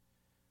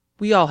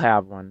We all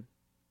have one,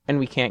 and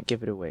we can't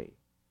give it away.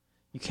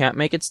 You can't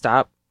make it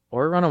stop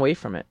or run away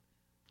from it.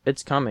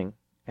 It's coming,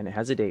 and it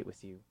has a date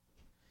with you.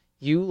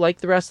 You,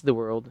 like the rest of the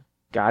world,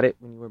 got it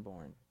when you were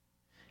born.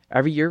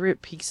 Every year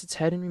it peeks its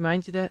head and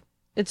reminds you that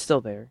it's still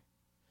there.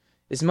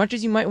 As much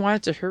as you might want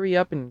it to hurry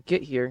up and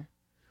get here,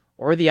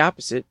 or the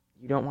opposite,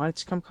 you don't want it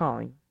to come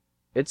calling,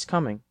 it's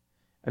coming,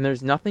 and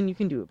there's nothing you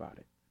can do about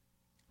it.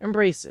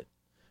 Embrace it,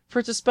 for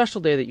it's a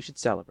special day that you should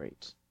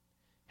celebrate.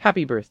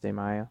 Happy birthday,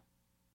 Maya.